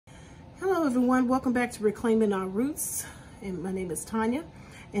Hello everyone, welcome back to Reclaiming Our Roots, and my name is Tanya.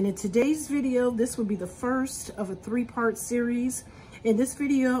 And in today's video, this will be the first of a three-part series. In this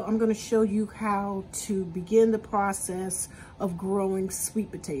video, I'm going to show you how to begin the process of growing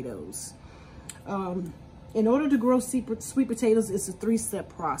sweet potatoes. In order to grow sweet potatoes, it's a three-step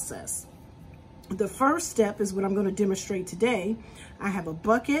process. The first step is what I'm going to demonstrate today. I have a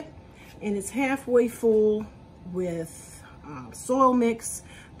bucket and it's halfway full with soil mix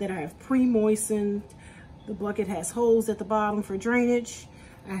that I have pre-moistened. The bucket has holes at the bottom for drainage.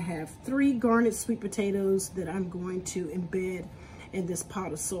 I have 3 garnet sweet potatoes that I'm going to embed in this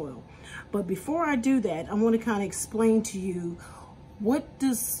pot of soil. But before I do that, I want to kind of explain to you, what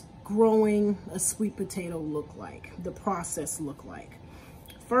does growing a sweet potato look like, the process look like.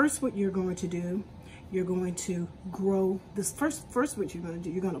 First, what you're going to do, you're going to grow this. First what you're going to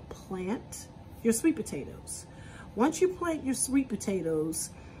do, you're going to plant your sweet potatoes. Once you plant your sweet potatoes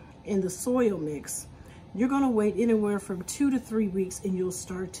in the soil mix, you're going to wait anywhere from 2 to 3 weeks and you'll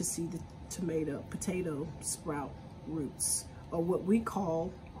start to see the potato sprout roots, or what we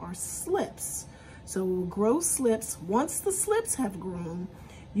call our slips. So we'll grow slips. Once the slips have grown,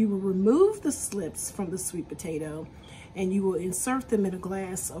 you will remove the slips from the sweet potato and you will insert them in a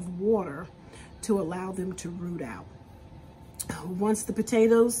glass of water to allow them to root out. Once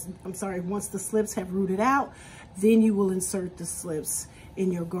the slips have rooted out, then you will insert the slips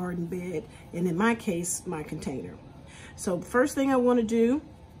in your garden bed, and in my case, my container. So the first thing I want to do,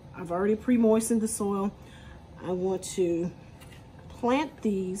 I've already pre-moistened the soil. I want to plant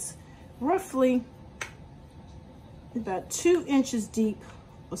these roughly about 2 inches deep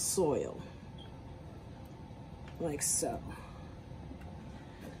of soil, like so.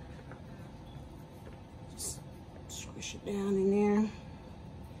 Just squish it down in there.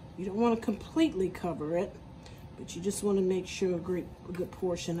 You don't want to completely cover it, but you just want to make sure a good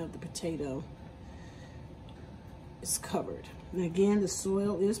portion of the potato is covered. And again, the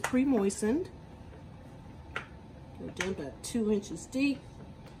soil is pre-moistened. Go down about 2 inches deep.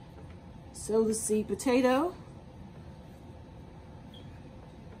 Sow the seed potato.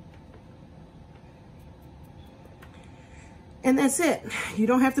 And that's it. You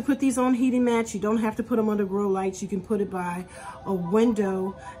don't have to put these on heating mats. You don't have to put them under grow lights. You can put it by a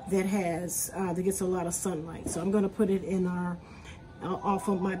window that gets a lot of sunlight. So I'm going to put it in off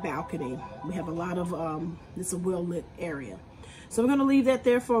of my balcony. We have a lot of, it's a well-lit area. So I'm going to leave that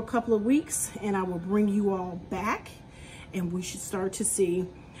there for a couple of weeks, and I will bring you all back, and we should start to see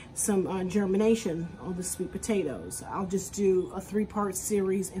some germination on the sweet potatoes. I'll just do a 3-part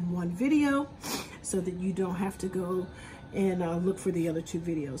series in one video so that you don't have to go and look for the other 2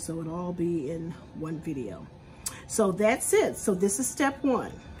 videos. So it'll all be in one video. So that's it. So this is step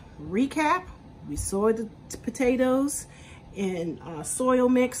 1. Recap: we sow the potatoes in soil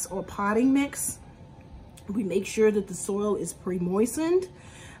mix or potting mix. We make sure that the soil is pre-moistened.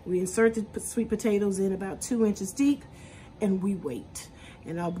 We insert the sweet potatoes in about 2 inches deep, and we wait.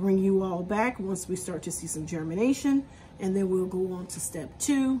 And I'll bring you all back once we start to see some germination, and then we'll go on to step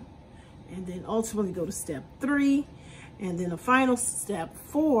 2, and then ultimately go to step 3. And then a final step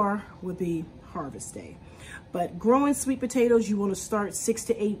 4 would be harvest day. But growing sweet potatoes, you want to start 6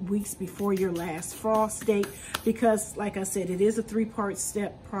 to 8 weeks before your last frost date, because like I said, it is a 3-part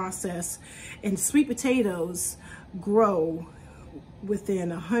step process, and sweet potatoes grow within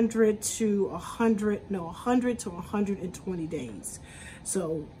 100 to 120 days.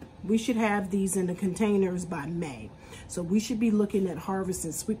 So we should have these in the containers by May. So we should be looking at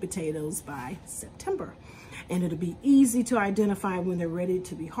harvesting sweet potatoes by September. And it'll be easy to identify when they're ready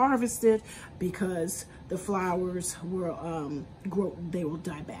to be harvested, because the flowers will they will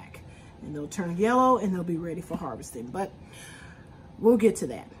die back and they'll turn yellow and they'll be ready for harvesting. But we'll get to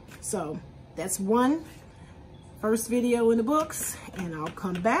that. So that's first video in the books, and I'll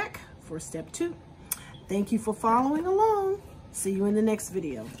come back for step 2. Thank you for following along. See you in the next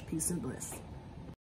video. Peace and bliss.